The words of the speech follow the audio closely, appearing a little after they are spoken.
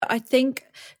I think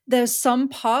there's some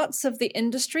parts of the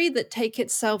industry that take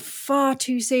itself far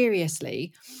too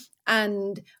seriously.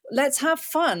 And let's have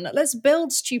fun. Let's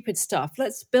build stupid stuff.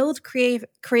 Let's build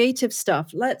creative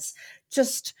stuff. Let's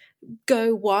just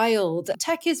go wild.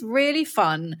 Tech is really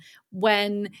fun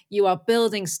when you are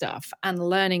building stuff and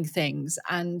learning things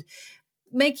and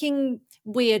making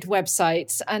weird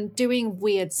websites and doing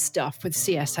weird stuff with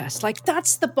CSS. Like,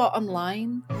 that's the bottom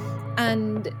line.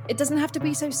 And it doesn't have to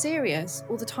be so serious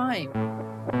all the time.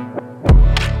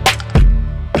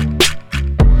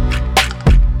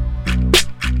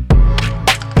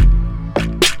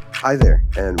 Hi there,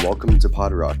 and welcome to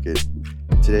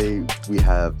PodRocket. Today we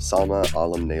have Salma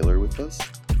Alam-Naylor with us,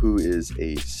 who is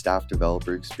a staff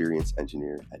developer experience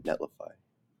engineer at Netlify.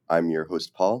 I'm your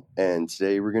host, Paul, and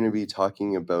today we're going to be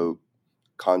talking about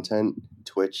content,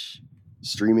 Twitch,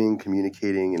 streaming,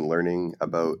 communicating, and learning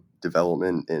about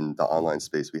development in the online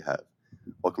space we have.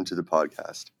 Welcome to the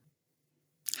podcast.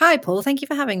 Hi, Paul. Thank you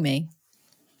for having me.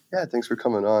 Yeah, thanks for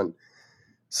coming on.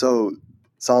 So,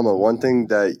 Salma, one thing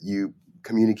that you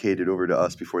communicated over to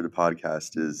us before the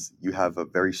podcast is you have a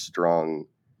very strong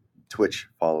Twitch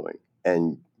following,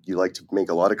 and you like to make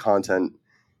a lot of content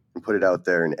and put it out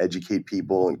there and educate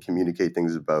people and communicate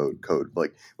things about code.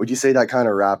 Like, would you say that kind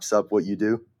of wraps up what you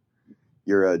do?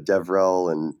 You're a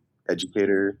DevRel and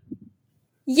educator.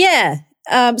 Yeah.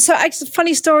 So,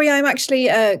 funny story. I'm actually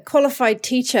a qualified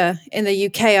teacher in the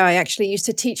UK. I actually used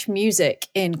to teach music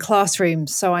in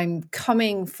classrooms. So I'm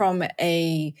coming from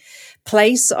a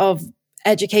place of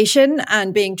education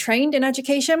and being trained in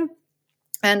education.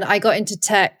 And I got into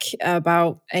tech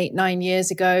about 8-9 years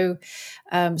ago,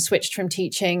 switched from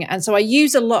teaching. And so I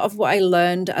use a lot of what I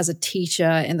learned as a teacher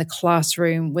in the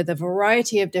classroom with a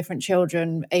variety of different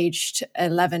children aged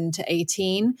 11 to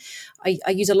 18. I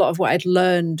use a lot of what I'd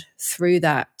learned through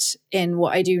that in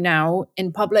what I do now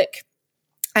in public.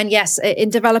 And yes,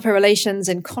 in developer relations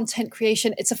and content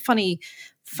creation, it's a funny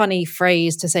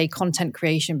phrase to say content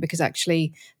creation, because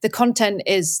actually the content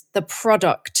is the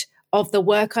product of the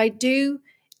work I do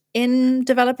in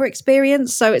developer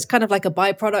experience. So it's kind of like a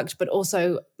byproduct, but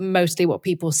also mostly what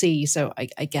people see. So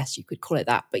I guess you could call it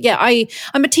that. But yeah,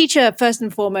 I'm a teacher first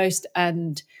and foremost,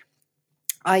 and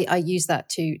I use that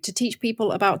to teach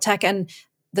people about tech. And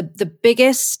the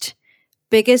biggest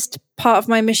part of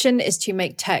my mission is to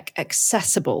make tech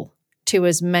accessible to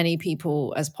as many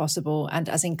people as possible and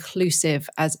as inclusive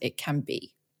as it can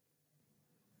be.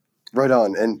 Right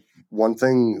on. And one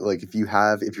thing, like if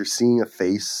you're seeing a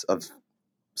face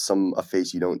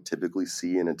you don't typically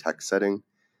see in a tech setting,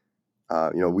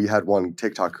 we had one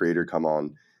TikTok creator come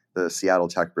on, the Seattle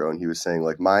Tech Bro, and he was saying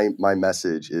like, my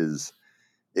message is,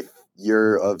 if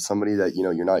you're of somebody that,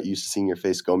 you're not used to seeing your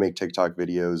face, go make TikTok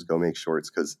videos, go make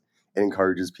shorts, because it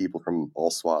encourages people from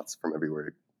all swaths, from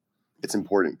everywhere. It's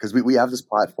important because we have this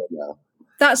platform now.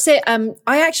 That's it.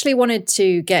 I actually wanted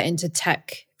to get into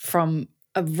tech from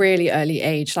a really early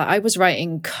age. Like, I was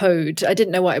writing code. I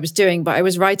didn't know what I was doing, but I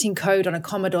was writing code on a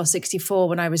Commodore 64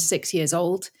 when I was 6 years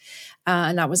old.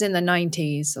 And that was in the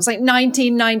 90s. It was like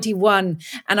 1991.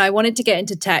 And I wanted to get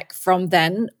into tech from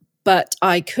then, but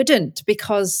I couldn't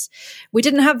because we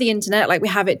didn't have the internet like we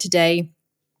have it today.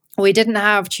 We didn't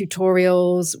have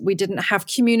tutorials. We didn't have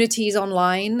communities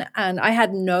online. And I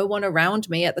had no one around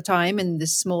me at the time in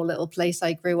this small little place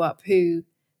I grew up who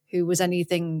was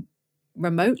anything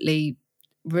remotely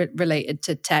related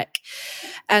to tech.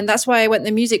 And that's why I went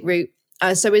the music route.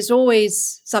 So it's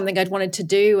always something I'd wanted to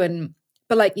do.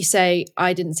 But like you say,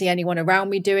 I didn't see anyone around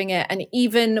me doing it. And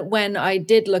even when I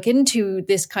did look into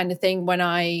this kind of thing, when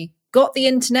I got the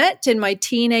internet in my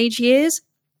teenage years,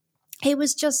 it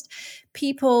was just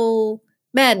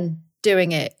men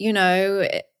doing it,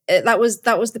 that was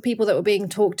the people that were being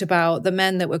talked about, the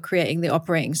men that were creating the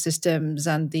operating systems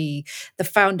and the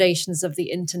foundations of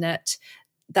the internet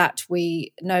that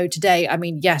we know today. I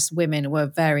mean, yes, women were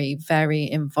very, very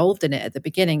involved in it at the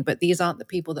beginning, but these aren't the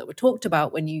people that were talked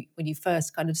about when you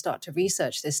first kind of start to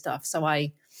research this stuff. So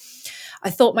I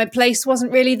thought my place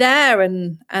wasn't really there,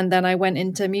 and then I went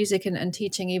into music and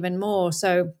teaching even more.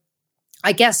 So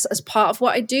I guess as part of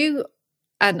what I do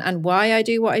and why I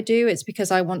do what I do, it's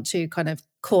because I want to kind of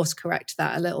course correct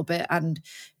that a little bit and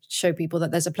show people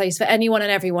that there's a place for anyone and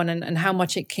everyone, and how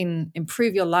much it can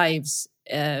improve your lives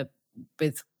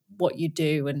with what you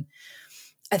do. And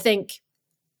I think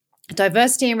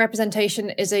diversity and representation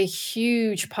is a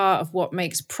huge part of what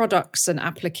makes products and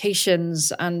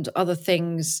applications and other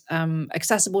things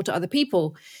accessible to other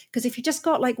people. Because if you just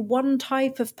got like one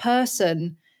type of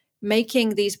person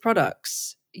making these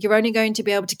products, you're only going to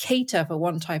be able to cater for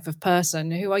one type of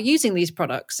person who are using these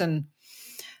products. And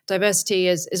Diversity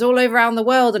is all over around the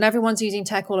world, and everyone's using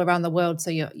tech all around the world. So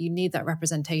you need that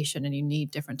representation, and you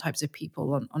need different types of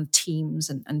people on teams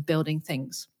and building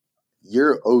things.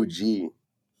 You're OG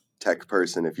tech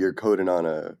person if you're coding on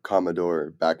a Commodore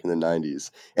back in the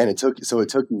 90s. And it took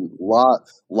you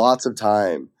lots of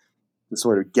time to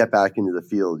sort of get back into the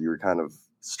field. You were kind of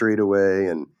straight away.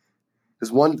 And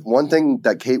because one thing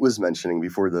that Kate was mentioning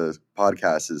before the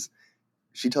podcast is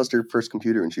she touched her first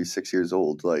computer when she was 6 years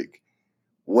old, like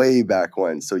way back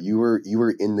when. So you were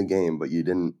in the game, but you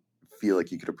didn't feel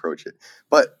like you could approach it.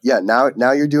 But yeah, now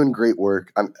you're doing great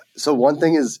work. So one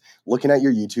thing is looking at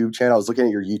your YouTube channel. I was looking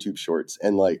at your YouTube shorts,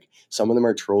 and like some of them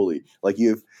are trolly. Like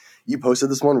you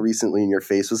posted this one recently, and your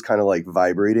face was kind of like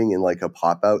vibrating in like a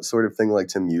pop out sort of thing, like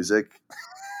to music.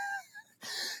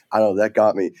 I don't know, that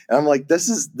got me. And I'm like, this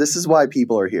is why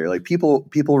people are here. Like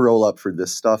people roll up for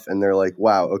this stuff, and they're like,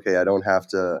 wow, okay, I don't have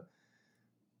to.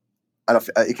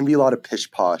 It can be a lot of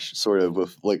pish posh sort of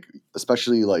with like,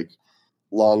 especially like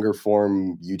longer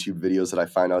form YouTube videos that I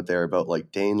find out there about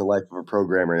like day in the life of a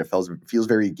programmer, and it feels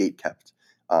very gate kept.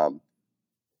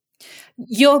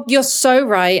 You're so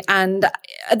right. And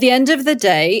at the end of the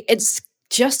day, it's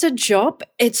just a job.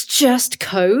 It's just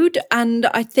code. And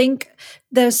I think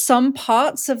there's some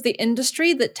parts of the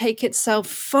industry that take itself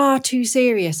far too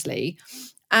seriously.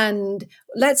 And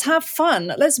let's have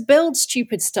fun. Let's build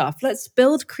stupid stuff. Let's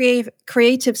build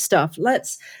creative stuff.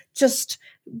 Let's just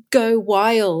go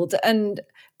wild. And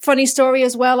funny story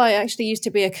as well, I actually used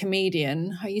to be a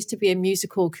comedian. I used to be a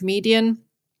musical comedian.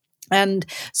 And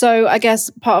so I guess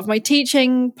part of my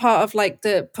teaching, part of like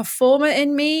the performer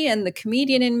in me and the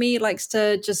comedian in me likes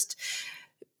to just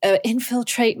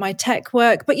infiltrate my tech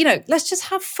work. But, let's just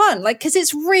have fun, like, because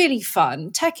it's really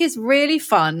fun. Tech is really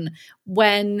fun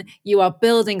when you are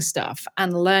building stuff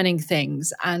and learning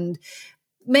things and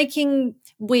making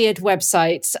weird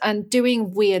websites and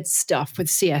doing weird stuff with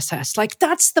CSS. Like,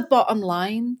 that's the bottom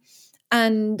line.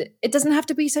 And it doesn't have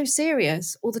to be so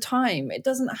serious all the time. It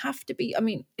doesn't have to be. I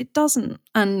mean, it doesn't.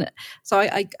 And so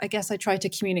I guess I try to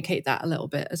communicate that a little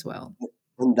bit as well.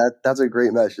 And that's a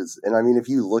great message. And I mean, if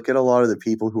you look at a lot of the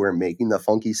people who are making the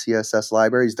funky CSS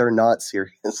libraries, they're not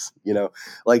serious.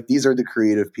 Like these are the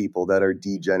creative people that are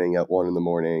degenning at 1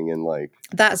 a.m. and like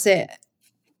that's it.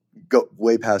 Go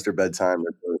way past their bedtime.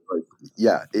 Like,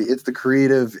 yeah, it's the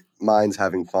creative minds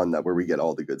having fun where we get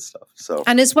all the good stuff. So,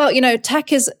 and as well,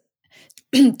 tech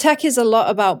is a lot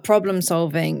about problem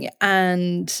solving,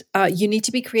 and you need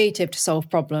to be creative to solve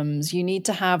problems. You need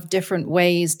to have different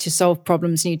ways to solve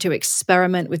problems. You need to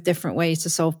experiment with different ways to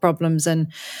solve problems. And,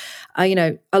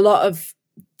 a lot of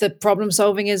the problem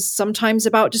solving is sometimes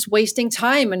about just wasting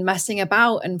time and messing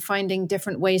about and finding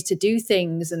different ways to do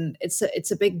things. And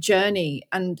it's a big journey,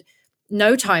 and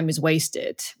no time is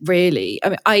wasted, really. I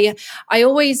mean, I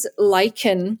always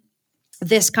liken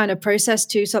this kind of process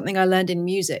to something I learned in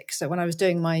music. So when I was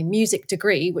doing my music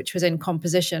degree, which was in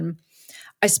composition,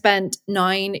 I spent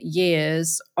 9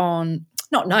 years I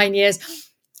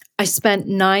spent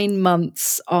 9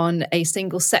 months on a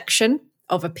single section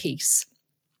of a piece.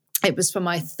 It was for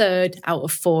my 3rd out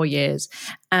of 4 years.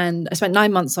 And I spent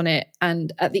 9 months on it.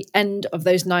 And at the end of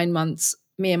those 9 months,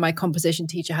 me and my composition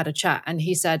teacher had a chat, and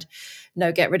he said,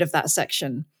 no, get rid of that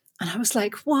section. And I was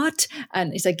like, what?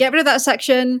 And he said, get rid of that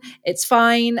section. It's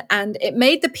fine. And it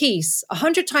made the piece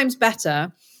 100 times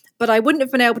better, but I wouldn't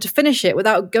have been able to finish it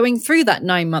without going through that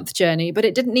 9-month journey, but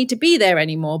it didn't need to be there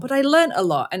anymore. But I learned a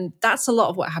lot. And that's a lot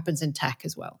of what happens in tech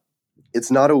as well.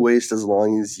 It's not a waste as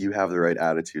long as you have the right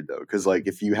attitude, though. Because like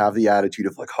if you have the attitude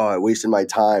of like, oh, I wasted my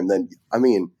time, then I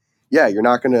mean, yeah, you're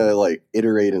not going to like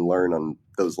iterate and learn on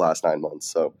those last 9 months.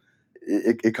 So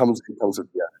it comes with,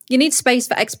 yeah. You need space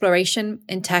for exploration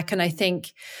in tech. And I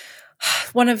think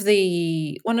one of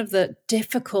the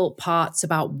difficult parts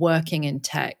about working in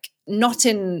tech, not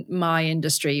in my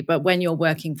industry, but when you're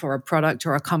working for a product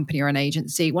or a company or an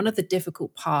agency, one of the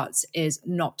difficult parts is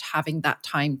not having that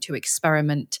time to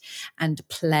experiment and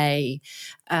play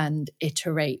and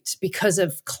iterate because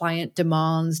of client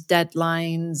demands,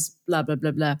 deadlines, blah, blah,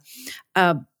 blah, blah.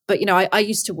 But, I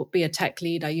used to be a tech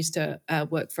lead. I used to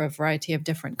work for a variety of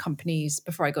different companies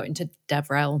before I got into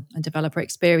DevRel and developer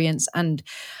experience. And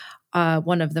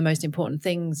one of the most important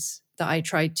things that I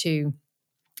tried to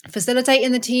facilitate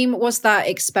in the team was that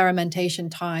experimentation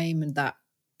time and that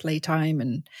playtime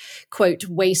and quote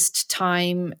waste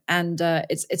time. And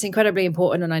it's incredibly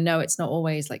important. And I know it's not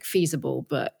always like feasible,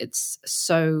 but it's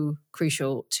so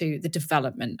crucial to the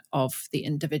development of the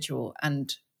individual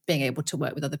and being able to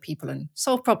work with other people and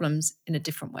solve problems in a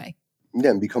different way. Yeah,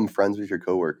 and become friends with your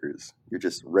coworkers. You're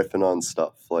just riffing on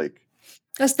stuff. Like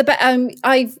That's the best.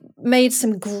 I've made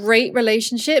some great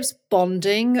relationships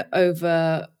bonding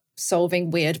over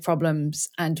solving weird problems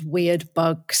and weird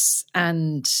bugs.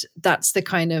 And that's the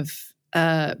kind of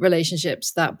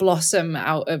relationships that blossom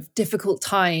out of difficult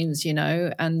times,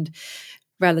 and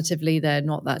relatively they're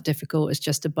not that difficult. It's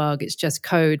just a bug, it's just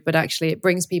code, but actually it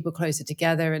brings people closer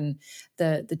together and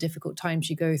the difficult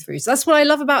times you go through. So that's what I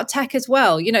love about tech as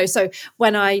well. So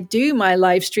when I do my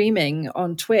live streaming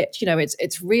on Twitch,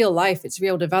 it's real life, it's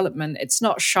real development. It's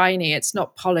not shiny, it's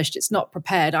not polished, it's not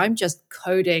prepared. I'm just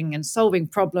coding and solving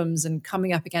problems and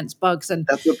coming up against bugs. And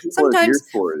that's what people are here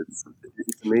for. It's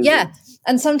amazing. Yeah.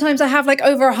 And sometimes I have like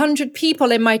over 100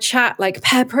 people in my chat, like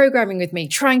pair programming with me,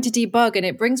 trying to debug, and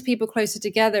it brings people closer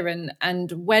together.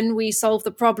 And when we solve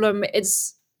the problem,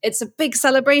 it's a big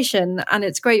celebration and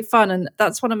it's great fun. And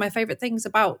that's one of my favorite things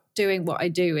about doing what I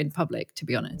do in public, to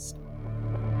be honest.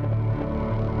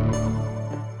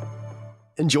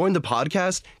 Enjoying the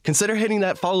podcast? Consider hitting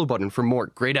that follow button for more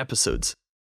great episodes.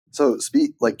 So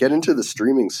get into the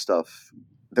streaming stuff.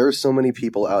 There are so many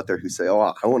people out there who say,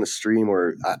 oh, I want to stream,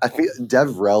 or I think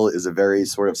DevRel is a very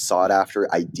sort of sought after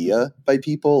idea by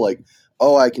people. Like,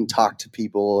 oh, I can talk to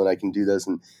people and I can do this.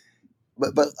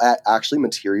 But actually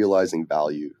materializing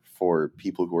value for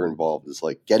people who are involved is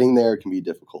like getting there can be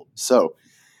difficult. So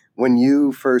when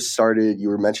you first started, you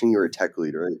were mentioning you were a tech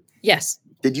lead, right? Yes.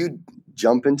 Did you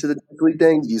jump into the tech lead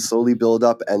thing? Did you slowly build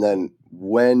up? And then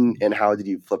when and how did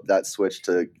you flip that switch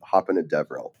to hop into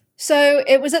DevRel? So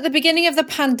it was at the beginning of the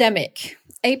pandemic,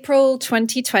 April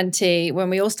 2020, when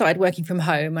we all started working from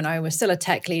home, and I was still a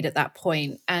tech lead at that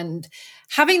point. And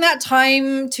having that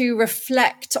time to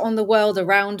reflect on the world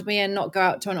around me and not go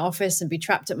out to an office and be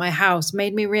trapped at my house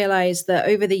made me realize that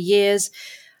over the years,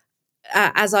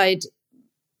 as I'd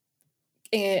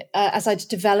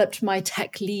developed my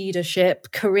tech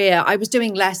leadership career, I was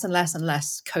doing less and less and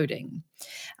less coding.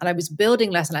 And I was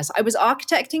building less and less. I was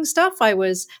architecting stuff. I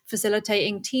was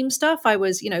facilitating team stuff. I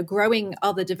was, growing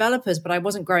other developers, but I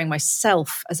wasn't growing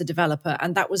myself as a developer.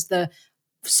 And that was the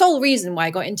sole reason why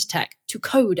I got into tech, to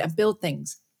code and build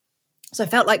things. So I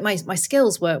felt like my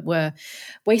skills were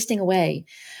wasting away.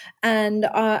 And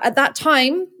at that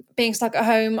time, being stuck at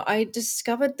home, I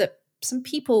discovered that some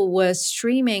people were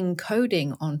streaming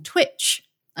coding on Twitch.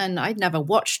 And I'd never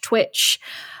watched Twitch,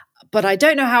 but I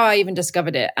don't know how I even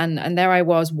discovered it. And there I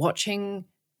was watching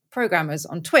programmers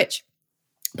on Twitch.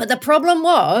 But the problem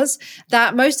was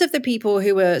that most of the people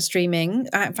who were streaming,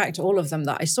 in fact, all of them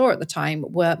that I saw at the time,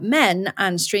 were men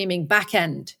and streaming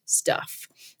back-end stuff.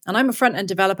 And I'm a front-end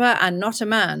developer and not a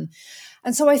man.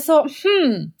 And so I thought,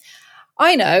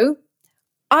 I know,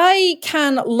 I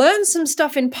can learn some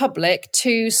stuff in public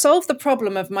to solve the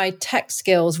problem of my tech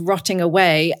skills rotting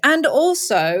away, and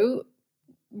also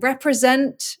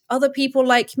represent other people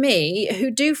like me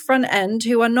who do front end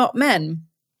who are not men.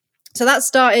 So I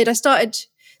started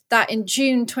that in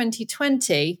June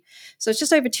 2020. So it's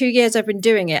just over 2 years I've been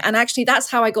doing it. And actually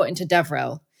that's how I got into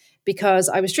DevRel, because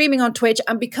I was streaming on Twitch,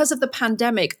 and because of the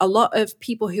pandemic, a lot of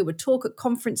people who would talk at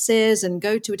conferences and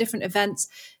go to different events,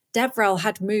 DevRel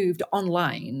had moved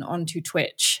online onto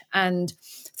Twitch. And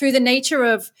through the nature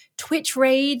of Twitch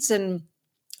raids and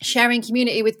sharing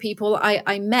community with people,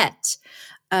 I met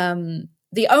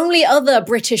the only other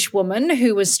British woman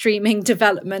who was streaming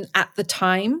development at the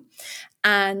time.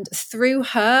 And through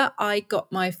her, I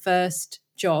got my first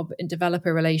job in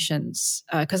developer relations,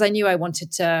 because I knew I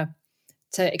wanted to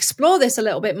explore this a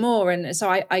little bit more. And so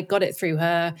I got it through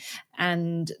her.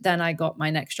 And then I got my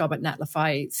next job at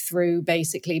Netlify through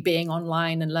basically being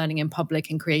online and learning in public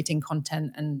and creating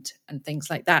content and things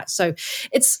like that. So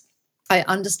I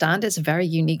understand it's a very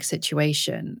unique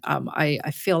situation.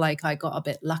 I feel like I got a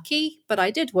bit lucky, but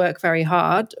I did work very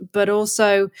hard. But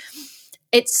also,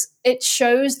 it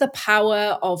shows the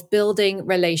power of building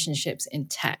relationships in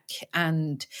tech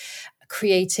and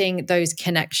creating those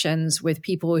connections with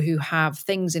people who have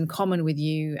things in common with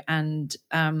you. And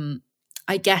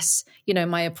I guess,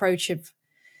 my approach of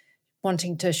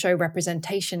wanting to show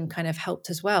representation kind of helped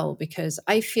as well, because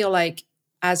I feel like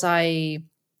as I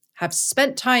have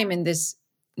spent time in this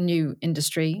new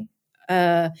industry,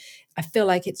 I feel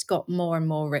like it's got more and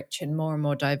more rich and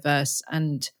more diverse.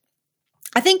 And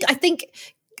I think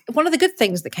one of the good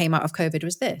things that came out of COVID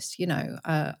was this,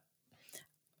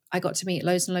 I got to meet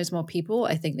loads and loads more people.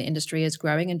 I think the industry is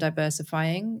growing and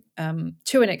diversifying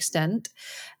to an extent.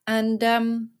 And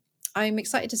I'm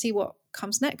excited to see what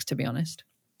comes next, to be honest.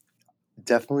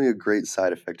 Definitely a great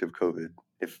side effect of COVID.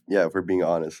 If we're being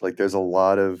honest, like there's a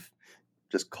lot of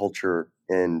just culture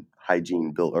and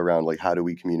hygiene built around like how do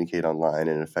we communicate online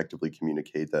and effectively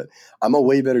communicate that. I'm a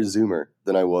way better Zoomer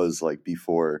than I was like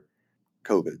before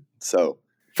COVID. So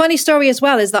funny story as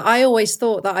well is that I always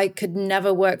thought that I could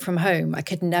never work from home. I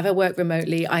could never work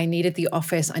remotely. I needed the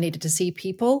office. I needed to see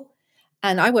people.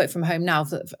 And I work from home now.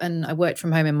 And I worked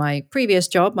from home in my previous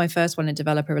job, my first one in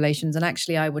developer relations. And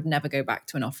actually, I would never go back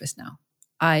to an office now.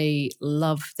 I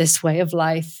love this way of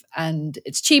life. And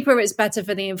it's cheaper. It's better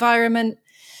for the environment.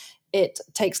 It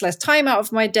takes less time out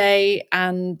of my day.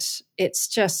 And it's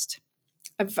just...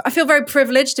 I feel very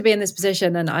privileged to be in this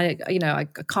position, and I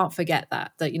can't forget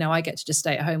that I get to just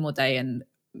stay at home all day and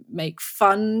make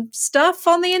fun stuff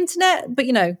on the internet. But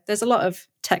there's a lot of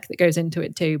tech that goes into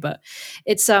it too. But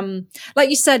it's like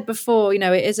you said before,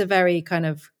 it is a very kind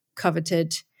of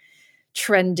coveted,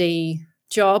 trendy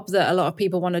job that a lot of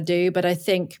people want to do. But I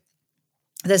think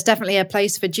there's definitely a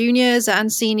place for juniors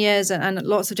and seniors and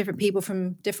lots of different people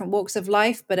from different walks of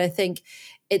life. But I think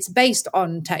it's based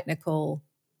on technical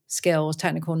skills,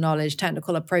 technical knowledge,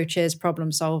 technical approaches, problem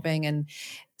solving. And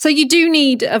so you do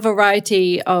need a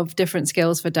variety of different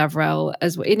skills for DevRel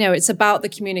as well. It's about the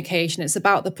communication, it's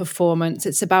about the performance,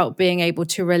 it's about being able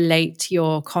to relate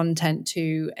your content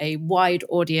to a wide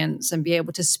audience and be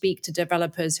able to speak to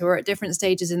developers who are at different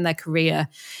stages in their career.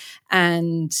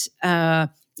 And, a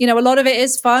lot of it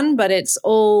is fun, but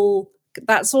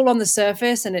that's all on the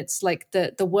surface, and it's like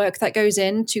the work that goes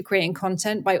into creating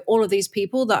content by all of these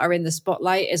people that are in the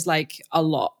spotlight is like a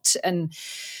lot. And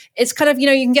it's kind of, you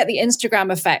can get the Instagram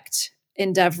effect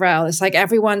in DevRel. It's like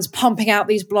everyone's pumping out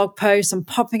these blog posts and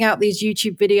popping out these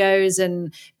YouTube videos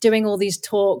and doing all these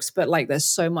talks, but like there's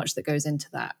so much that goes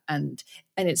into that, and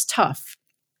it's tough.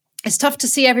 It's tough to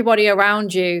see everybody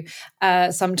around you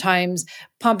sometimes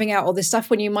pumping out all this stuff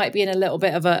when you might be in a little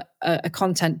bit of a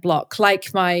content block,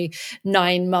 like my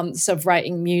 9 months of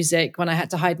writing music when I had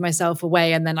to hide myself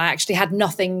away and then I actually had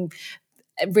nothing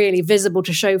really visible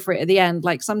to show for it at the end.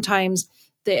 Like sometimes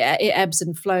it ebbs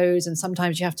and flows, and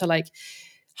sometimes you have to like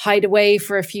hide away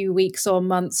for a few weeks or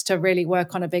months to really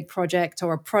work on a big project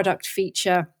or a product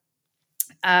feature.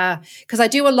 Because I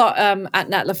do a lot at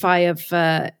Netlify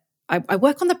of... I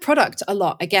work on the product a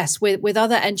lot, I guess, with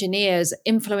other engineers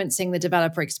influencing the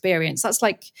developer experience.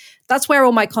 That's where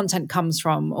all my content comes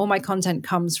from. All my content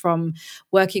comes from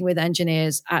working with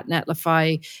engineers at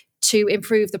Netlify to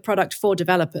improve the product for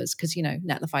developers, because,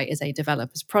 Netlify is a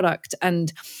developer's product.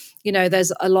 And,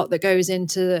 there's a lot that goes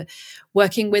into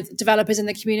working with developers in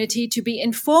the community to be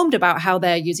informed about how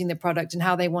they're using the product and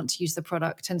how they want to use the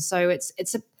product. And so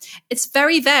it's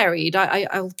very varied.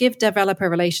 I'll give developer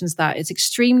relations that. It's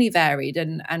extremely varied,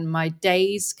 and my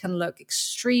days can look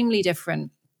extremely different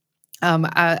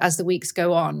as the weeks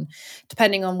go on,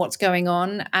 depending on what's going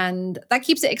on. And that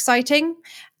keeps it exciting.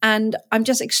 And I'm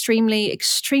just extremely,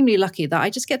 extremely lucky that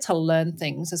I just get to learn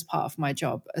things as part of my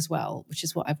job as well, which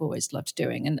is what I've always loved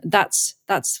doing. And that's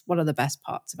one of the best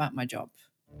parts about my job.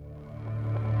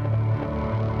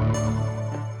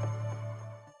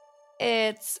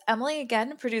 It's Emily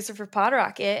again, producer for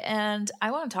PodRocket, and I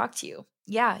want to talk to you.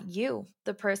 Yeah, you,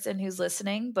 the person who's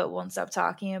listening but won't stop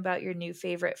talking about your new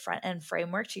favorite front-end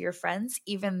framework to your friends,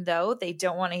 even though they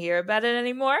don't want to hear about it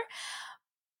anymore.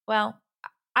 Well,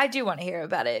 I do want to hear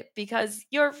about it because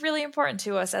you're really important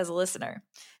to us as a listener.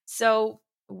 So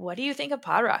what do you think of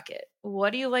PodRocket?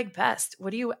 What do you like best?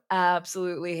 What do you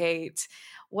absolutely hate?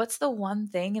 What's the one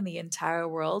thing in the entire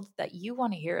world that you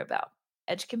want to hear about?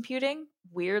 Edge computing?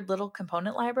 Weird little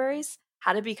component libraries?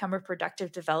 How to become a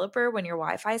productive developer when your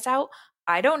Wi-Fi's out?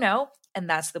 I don't know, and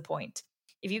that's the point.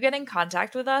 If you get in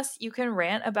contact with us, you can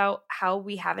rant about how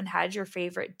we haven't had your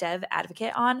favorite dev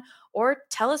advocate on, or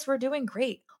tell us we're doing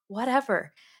great,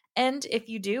 whatever. And if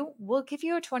you do, we'll give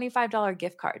you a $25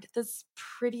 gift card. That's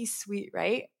pretty sweet,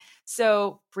 right?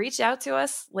 So reach out to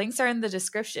us. Links are in the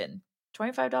description.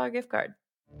 $25 gift card.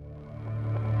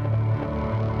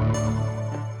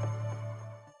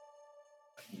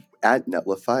 At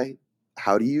Netlify,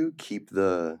 how do you keep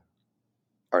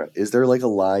is there like a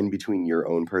line between your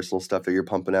own personal stuff that you're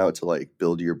pumping out to like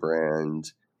build your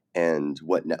brand and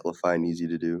what Netlify needs you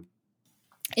to do?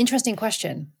 Interesting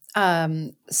question.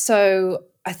 So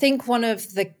I think one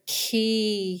of the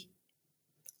key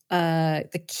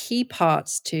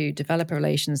parts to developer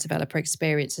relations, developer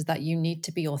experience is that you need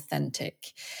to be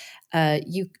authentic.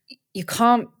 You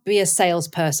can't be a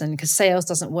salesperson because sales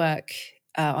doesn't work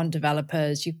on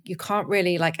developers. You can't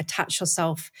really like attach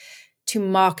yourself to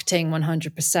marketing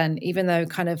 100%, even though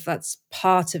kind of that's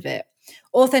part of it.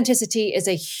 Authenticity is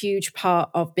a huge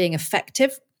part of being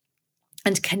effective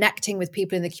and connecting with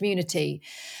people in the community.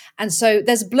 And so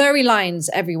there's blurry lines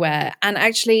everywhere. And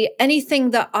actually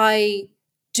anything that I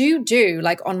do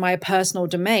like on my personal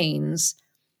domains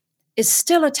is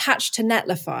still attached to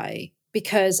Netlify.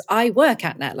 because I work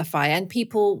at Netlify, and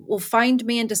people will find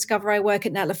me and discover I work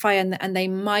at Netlify, and they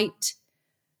might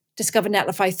discover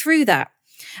Netlify through that.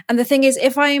 And the thing is,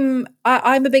 if I'm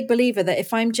a big believer that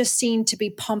if I'm just seen to be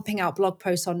pumping out blog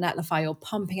posts on Netlify or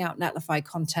pumping out Netlify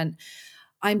content,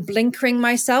 I'm blinkering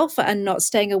myself and not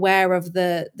staying aware of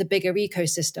the bigger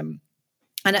ecosystem.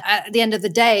 And at the end of the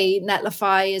day,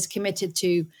 Netlify is committed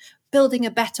to building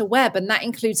a better web, and that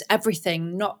includes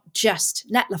everything, not just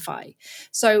Netlify.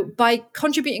 So by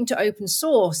contributing to open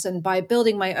source and by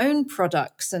building my own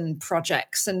products and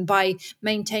projects and by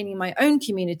maintaining my own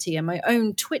community and my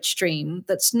own Twitch stream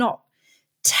that's not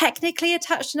technically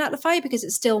attached to Netlify because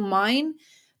it's still mine,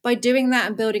 by doing that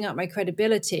and building up my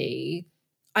credibility,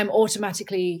 I'm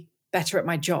automatically better at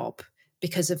my job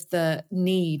because of the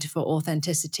need for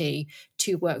authenticity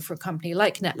to work for a company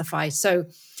like Netlify. So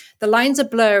the lines are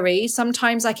blurry.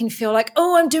 Sometimes I can feel like,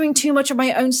 oh, I'm doing too much of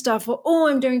my own stuff, or, oh,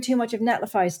 I'm doing too much of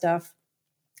Netlify stuff.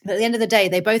 But at the end of the day,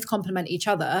 they both complement each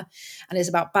other, and it's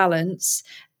about balance.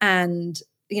 And,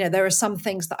 there are some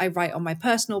things that I write on my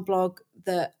personal blog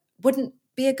that wouldn't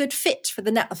be a good fit for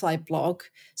the Netlify blog.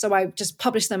 So I just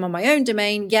publish them on my own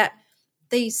domain, yet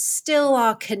they still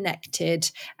are connected,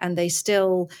 and they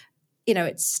still,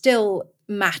 it still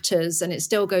matters, and it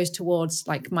still goes towards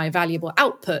like my valuable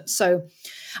output. So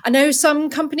I know some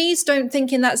companies don't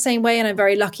think in that same way, and I'm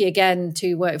very lucky again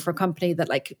to work for a company that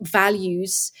like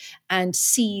values and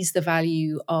sees the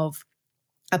value of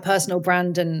a personal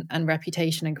brand and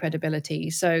reputation and credibility.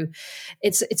 So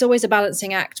it's always a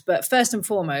balancing act. But first and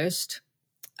foremost,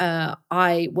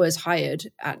 I was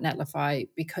hired at Netlify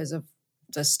because of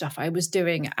the stuff I was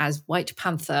doing as White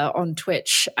Panther on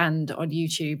Twitch and on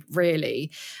YouTube, really.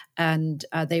 And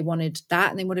they wanted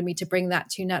that, and they wanted me to bring that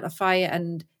to Netlify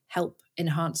and help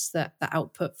enhance the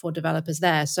output for developers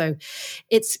there. So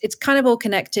it's kind of all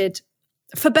connected,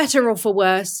 for better or for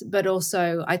worse, but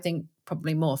also I think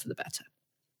probably more for the better.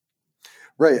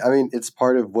 Right. I mean, it's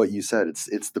part of what you said.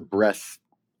 It's the breadth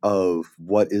of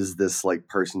what is this like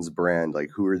person's brand,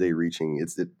 like who are they reaching?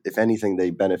 If anything,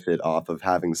 they benefit off of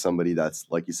having somebody that's,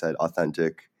 like you said,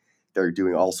 authentic. They're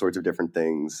doing all sorts of different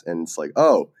things, and it's like,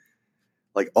 oh,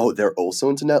 they're also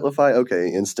into Netlify. Okay,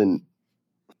 instant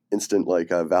like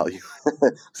value,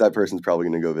 because that person's probably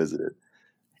going to go visit it.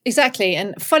 Exactly.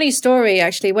 And funny story,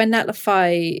 actually, when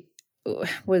Netlify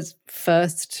was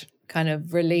first kind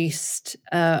of released,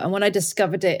 and when I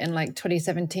discovered it in like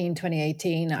 2017,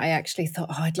 2018, I actually thought,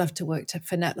 oh, I'd love to work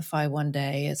for Netlify one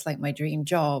day. It's like my dream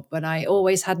job. But I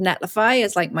always had Netlify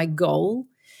as like my goal.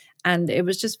 And it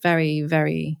was just very,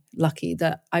 very lucky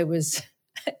that I was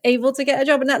able to get a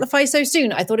job at Netlify so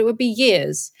soon. I thought it would be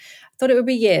years.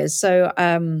 So,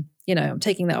 I'm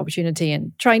taking that opportunity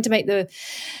and trying to make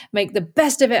the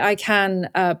best of it I can,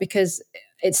 because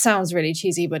it sounds really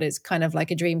cheesy, but it's kind of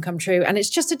like a dream come true. And it's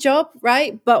just a job,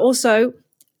 right? But also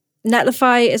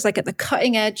Netlify is like at the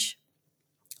cutting edge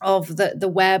of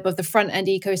the web, of the front end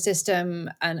ecosystem,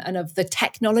 and of the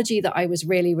technology that I was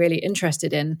really, really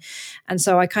interested in. And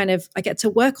so I get to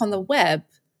work on the web,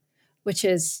 which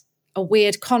is a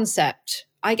weird concept.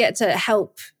 I get to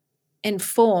help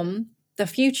inform the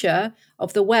future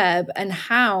of the web and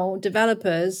how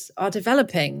developers are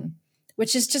developing,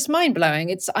 which is just mind blowing.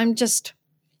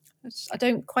 I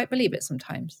don't quite believe it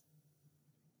sometimes.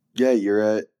 Yeah,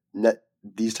 you're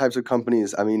these types of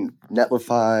companies. I mean,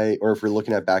 Netlify, or if we're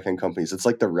looking at backend companies, it's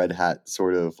like the Red Hat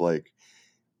sort of like,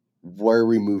 where are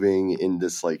we moving in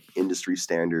this like industry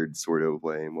standard sort of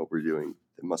way, and what we're doing?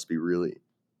 It must be really,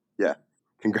 yeah.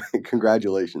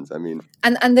 Congratulations. I mean,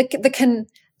 and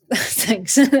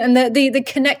thanks. And the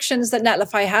connections that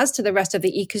Netlify has to the rest of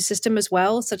the ecosystem as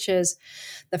well, such as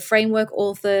the framework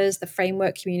authors, the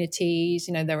framework communities.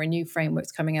 There are new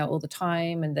frameworks coming out all the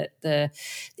time, and that the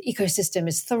ecosystem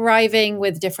is thriving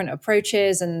with different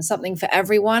approaches and something for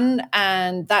everyone.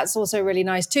 And that's also really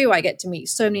nice too. I get to meet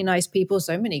so many nice people,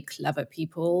 so many clever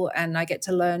people, and I get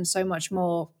to learn so much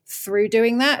more through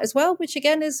doing that as well, which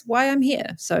again is why I'm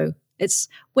here. So it's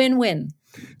win-win.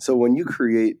 So when you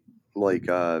create like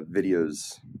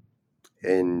videos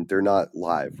and they're not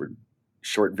live, or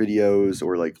short videos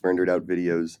or like rendered out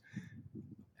videos,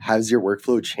 has your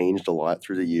workflow changed a lot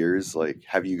through the years? Like,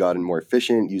 have you gotten more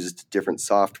efficient, used different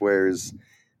softwares?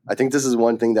 I think this is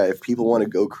one thing that if people want to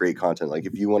go create content, like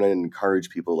if you want to encourage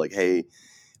people, like, hey,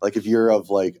 like if you're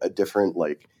of like a different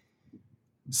like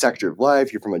sector of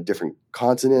life, you're from a different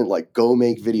continent, like go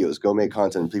make videos, go make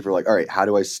content. And people are like, all right, how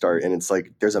do I start? And it's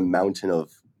like there's a mountain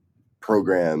of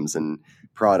programs and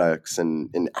products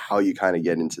and how you kind of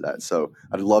get into that. So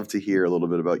I'd love to hear a little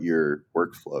bit about your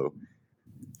workflow.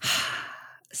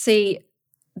 See,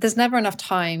 there's never enough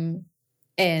time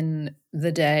in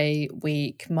the day,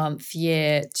 week, month,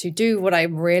 year to do what I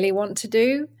really want to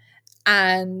do.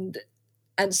 And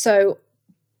so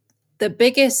the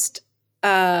biggest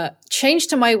change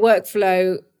to my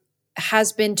workflow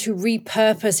has been to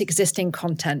repurpose existing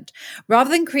content rather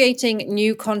than creating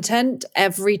new content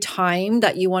every time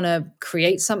that you want to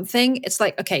create something. It's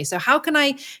like, okay, so how can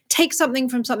I take something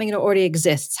from something that already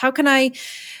exists? How can I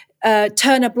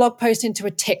turn a blog post into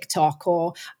a TikTok?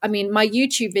 Or, I mean, my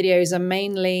YouTube videos are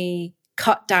mainly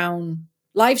cut down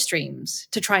live streams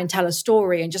to try and tell a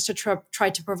story and just to try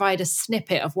to provide a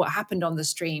snippet of what happened on the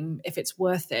stream if it's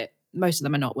worth it. Most of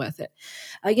them are not worth it.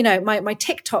 My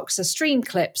TikToks are stream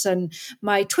clips and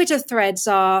my Twitter threads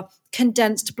are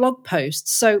condensed blog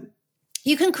posts. So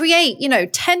you can create,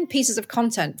 10 pieces of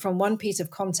content from one piece of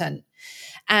content.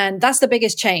 And that's the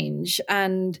biggest change.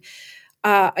 And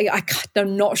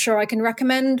I'm not sure I can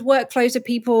recommend workflows to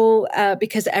people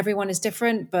because everyone is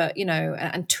different, but,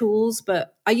 and tools.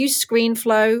 But I use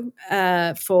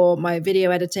ScreenFlow for my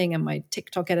video editing and my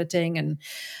TikTok editing.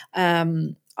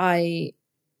 And I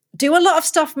do a lot of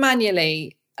stuff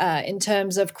manually in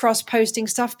terms of cross-posting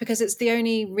stuff because it's the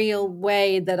only real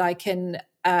way that I can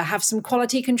have some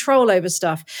quality control over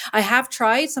stuff. I have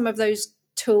tried some of those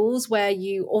tools where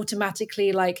you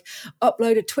automatically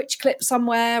upload a Twitch clip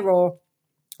somewhere or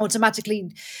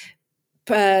automatically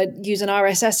use an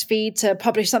RSS feed to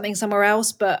publish something somewhere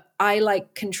else, but I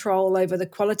like control over the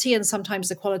quality, and sometimes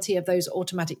the quality of those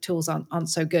automatic tools aren't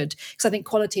so good because I think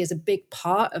quality is a big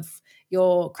part of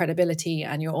your credibility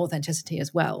and your authenticity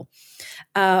as well.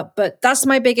 But that's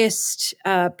my biggest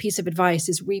piece of advice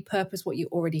is repurpose what you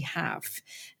already have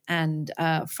and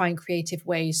find creative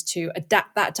ways to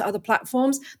adapt that to other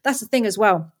platforms. That's the thing as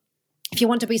well. If you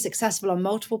want to be successful on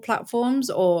multiple platforms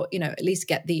or, at least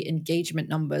get the engagement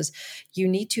numbers, you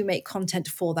need to make content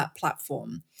for that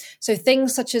platform. So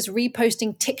things such as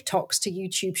reposting TikToks to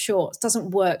YouTube Shorts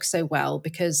doesn't work so well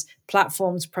because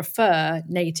platforms prefer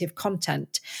native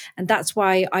content. And that's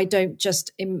why I don't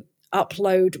just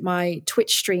upload my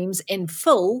Twitch streams in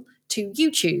full to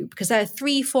YouTube because they're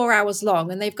 3-4 hours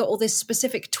long and they've got all this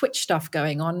specific Twitch stuff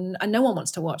going on and no one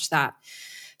wants to watch that.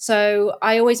 So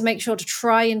I always make sure to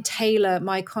try and tailor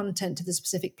my content to the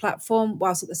specific platform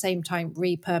whilst at the same time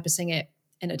repurposing it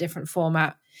in a different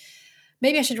format.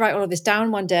 Maybe I should write all of this down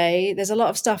one day. There's a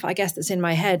lot of stuff, I guess, that's in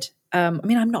my head. I'm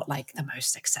not like the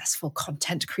most successful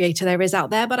content creator there is out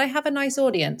there, but I have a nice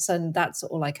audience and that's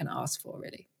all I can ask for,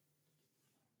 really.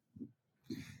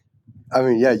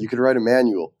 You could write a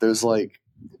manual. There's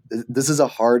this is a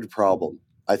hard problem.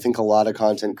 I think a lot of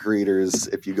content creators,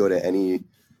 if you go to any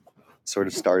sort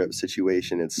of startup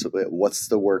situation, it's what's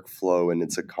the workflow, and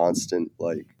it's a constant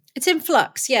it's in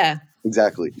flux. Yeah,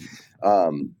 exactly.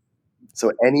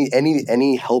 So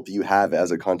any help you have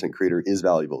as a content creator is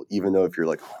valuable, even though if you're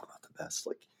I'm not the best,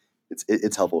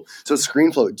 it's helpful. So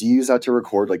ScreenFlow, do you use that to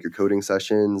record your coding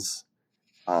sessions?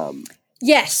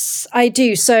 Yes, I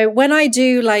do. So when I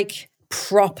do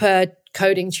proper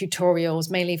coding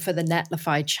tutorials, mainly for the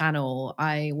Netlify channel,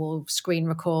 I will screen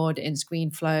record in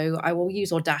ScreenFlow. I will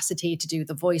use Audacity to do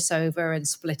the voiceover and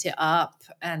split it up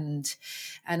and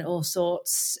all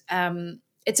sorts.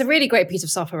 It's a really great piece of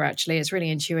software, actually. It's really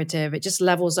intuitive. It just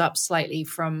levels up slightly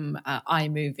from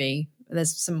iMovie.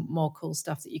 There's some more cool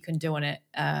stuff that you can do on it.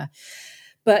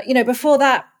 But, before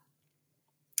that,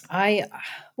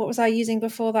 what was I using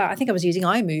before that? I think I was using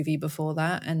iMovie before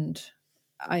that. And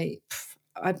I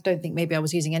don't think maybe I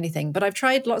was using anything, but I've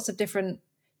tried lots of different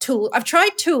tools. I've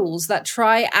tried tools that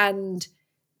try and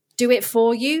do it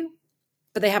for you,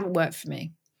 but they haven't worked for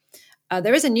me.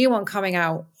 There is a new one coming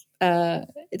out.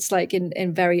 It's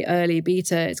in very early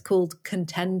beta. It's called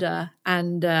Contender,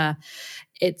 and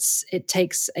it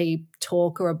takes a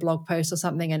talk or a blog post or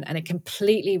something and it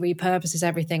completely repurposes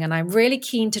everything. And I'm really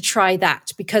keen to try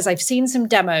that because I've seen some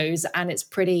demos and it's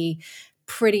pretty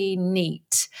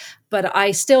neat, but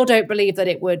I still don't believe that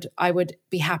I would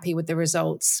be happy with the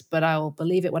results, but I'll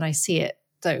believe it when I see it.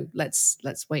 So let's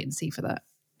wait and see for that.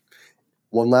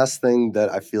 One last thing that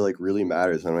I feel really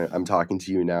matters when I'm talking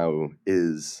to you now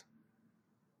is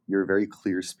you're a very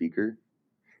clear speaker,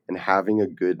 and having a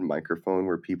good microphone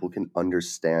where people can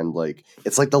understand,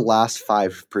 it's the last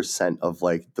 5% of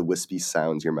the wispy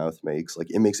sounds your mouth makes.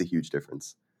 It makes a huge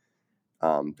difference.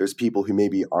 There's people who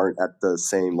maybe aren't at the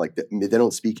same, they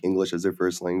don't speak English as their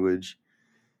first language.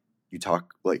 You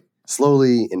talk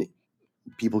slowly and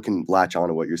people can latch on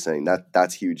to what you're saying.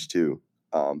 That's huge too.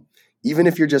 Even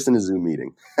if you're just in a Zoom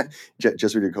meeting,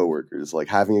 just with your coworkers,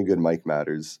 having a good mic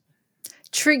matters.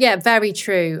 True. Yeah, very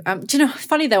true. Do you know,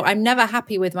 funny though, I'm never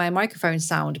happy with my microphone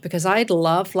sound because I'd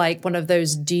love one of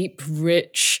those deep,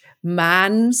 rich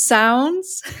man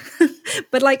sounds.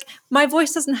 but like my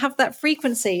voice doesn't have that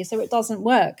frequency, so it doesn't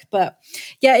work. But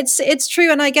yeah, it's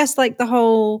true. And I guess like the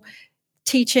whole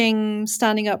teaching,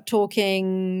 standing up,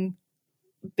 talking,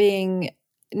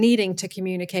 needing to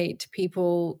communicate to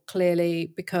people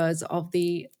clearly because of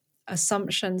the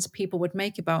assumptions people would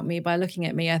make about me by looking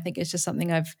at me. I think it's just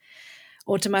something I've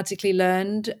automatically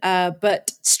learned.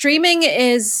 But streaming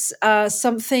is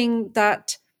something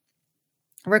that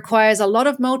requires a lot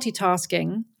of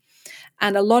multitasking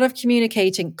and a lot of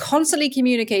communicating, constantly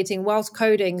communicating whilst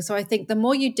coding. So I think the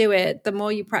more you do it, the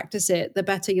more you practice it, the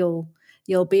better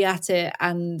you'll be at it,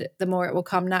 and the more it will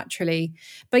come naturally.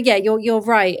 But yeah, you're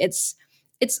right. It's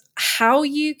how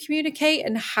you communicate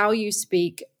and how you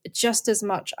speak just as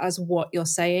much as what you're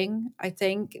saying, I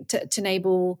think, to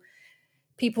enable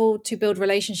people to build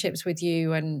relationships with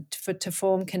you and to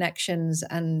form connections.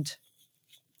 And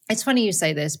it's funny you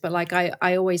say this, but like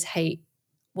I always hate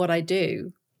what I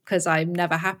do because I'm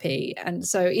never happy. And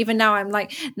so even now I'm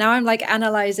like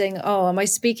analyzing, oh, am I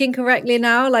speaking correctly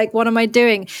now? Like, what am I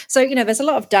doing? So, there's a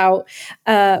lot of doubt.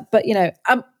 But,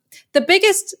 the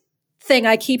biggest thing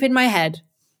I keep in my head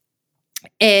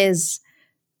is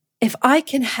if I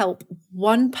can help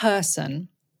one person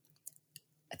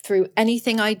through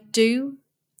anything I do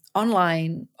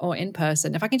online or in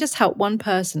person, if I can just help one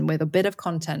person with a bit of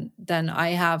content, then I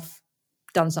have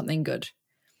done something good.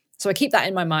 So I keep that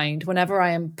in my mind whenever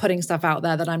I am putting stuff out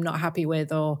there that I'm not happy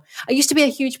with. Or I used to be a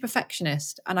huge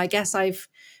perfectionist, and I guess I've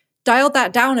dialed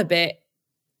that down a bit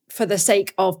for the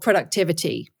sake of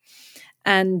productivity.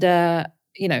 And,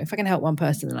 if I can help one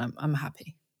person, then I'm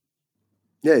happy.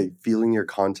 Yeah, feeling your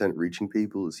content reaching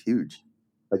people is huge.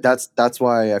 Like that's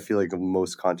why I feel like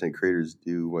most content creators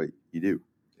do what you do.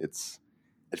 It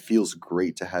feels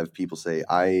great to have people say,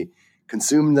 I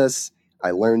consumed this,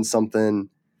 I learned something.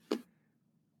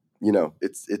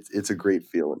 It's a great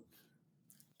feeling.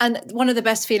 And one of the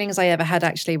best feelings I ever had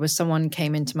actually was someone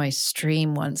came into my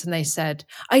stream once and they said,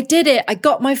 I did it. I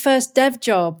got my first dev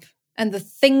job, and the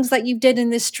things that you did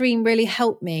in this stream really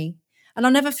helped me. And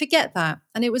I'll never forget that.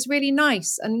 And it was really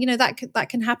nice. And, that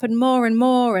can happen more and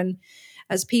more. And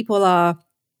as people are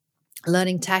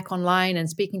learning tech online and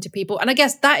speaking to people, and I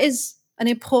guess that is an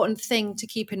important thing to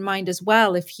keep in mind as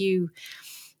well. If you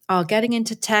are getting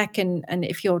into tech and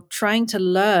if you're trying to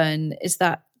learn, is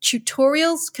that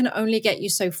tutorials can only get you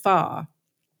so far.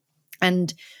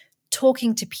 And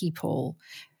talking to people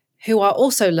who are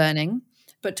also learning,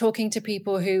 but talking to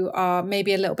people who are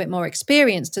maybe a little bit more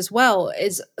experienced as well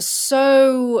is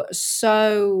so,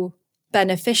 so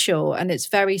beneficial. And it's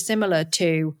very similar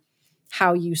to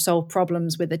how you solve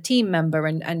problems with a team member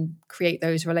and create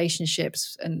those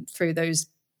relationships and through those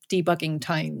debugging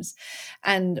times.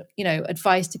 And,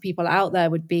 advice to people out there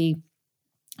would be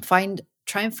try and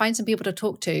find some people to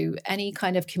talk to, any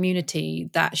kind of community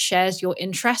that shares your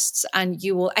interests, and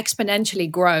you will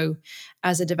exponentially grow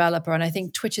as a developer. And I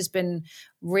think Twitch has been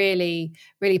really,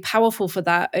 really powerful for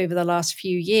that over the last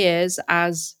few years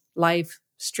as live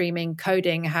streaming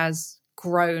coding has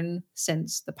grown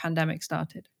since the pandemic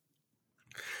started.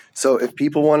 So if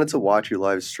people wanted to watch your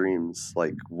live streams,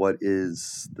 like, what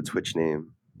is the Twitch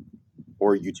name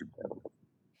or YouTube channel?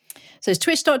 So it's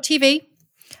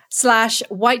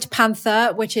twitch.tv/White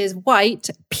Panther, which is white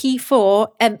P4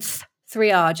 nth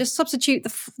 3R. Just substitute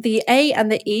the A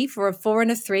and the E for a 4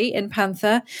 and a 3 in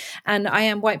Panther. And I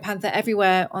am White Panther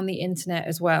everywhere on the internet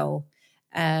as well.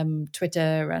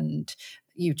 Twitter and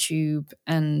YouTube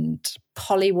and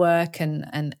Polywork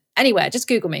and anywhere. Just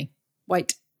Google me,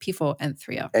 White P4 nth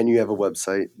 3R. And you have a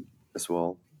website as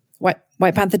well.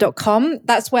 whitepanther.com.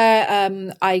 That's where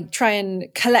I try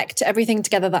and collect everything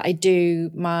together that I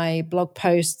do, my blog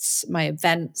posts, my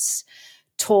events,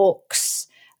 talks,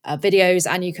 videos,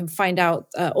 and you can find out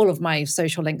all of my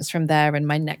social links from there and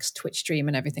my next Twitch stream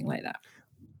and everything like that.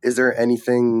 Is there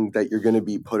anything that you're going to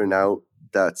be putting out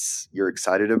that's you're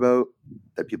excited about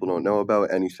that people don't know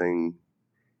about? Anything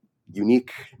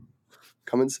unique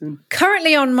coming soon?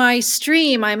 Currently on my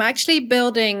stream, I'm actually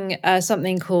building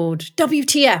something called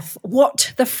WTF,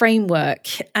 What the Framework.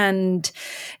 And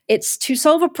it's to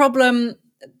solve a problem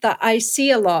that I see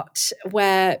a lot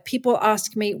where people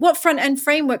ask me, what front-end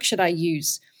framework should I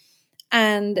use?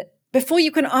 And before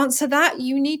you can answer that,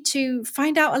 you need to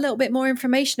find out a little bit more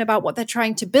information about what they're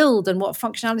trying to build and what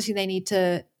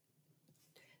functionality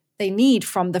they need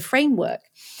from the framework.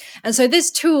 And so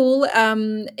this tool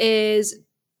is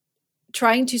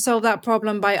trying to solve that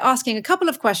problem by asking a couple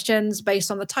of questions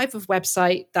based on the type of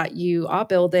website that you are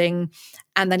building,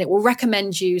 and then it will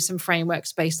recommend you some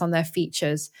frameworks based on their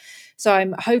features. So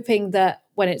I'm hoping that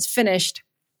when it's finished,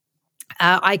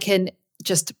 I can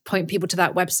just point people to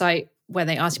that website when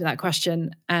they ask me that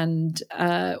question, and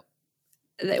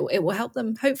it will help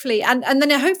them, hopefully. And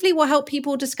then it hopefully will help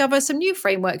people discover some new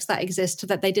frameworks that exist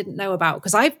that they didn't know about,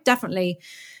 because I've definitely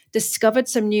discovered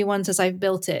some new ones as I've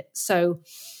built it. So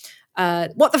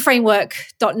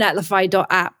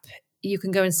whattheframework.netlify.app, you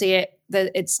can go and see it.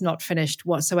 It's not finished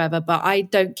whatsoever, but I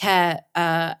don't care.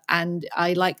 And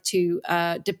I like to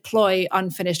deploy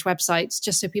unfinished websites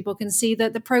just so people can see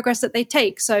the progress that they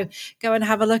take. So go and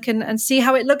have a look and see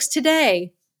how it looks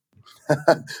today.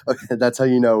 Okay, that's how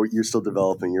you know you're still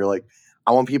developing. You're like,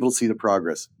 I want people to see the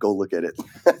progress. Go look at it.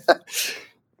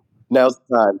 Now's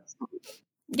the time.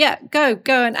 Yeah, go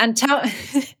and tell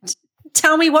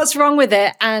tell me what's wrong with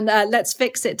it, and let's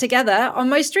fix it together on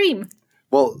my stream.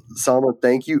 Well, Salma,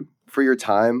 thank you for your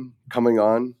time coming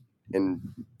on and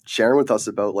sharing with us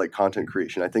about like content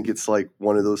creation. I think it's like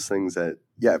one of those things that,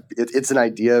 yeah, it's an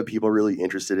idea people are really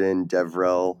interested in,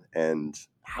 DevRel, and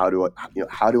how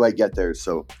do I get there?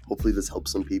 So hopefully this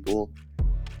helps some people,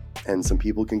 and some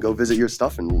people can go visit your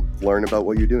stuff and learn about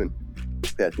what you're doing.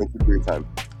 Yeah, thank you for your time.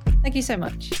 Thank you so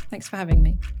much. Thanks for having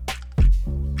me.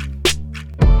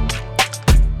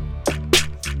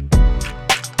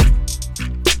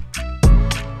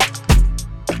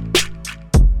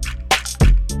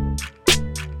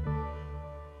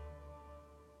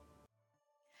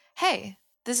 Hey,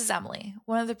 this is Emily,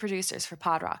 one of the producers for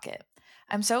PodRocket.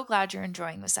 I'm so glad you're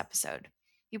enjoying this episode.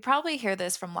 You probably hear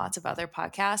this from lots of other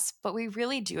podcasts, but we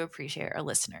really do appreciate our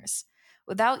listeners.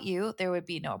 Without you, there would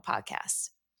be no podcast.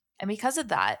 And because of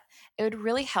that, it would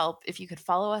really help if you could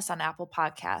follow us on Apple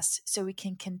Podcasts so we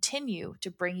can continue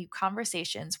to bring you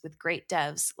conversations with great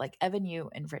devs like Evan Yu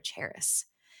and Rich Harris.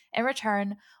 In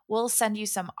return, we'll send you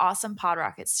some awesome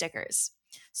PodRocket stickers.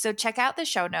 So check out the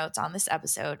show notes on this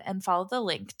episode and follow the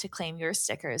link to claim your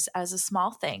stickers as a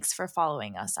small thanks for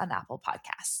following us on Apple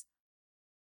Podcasts.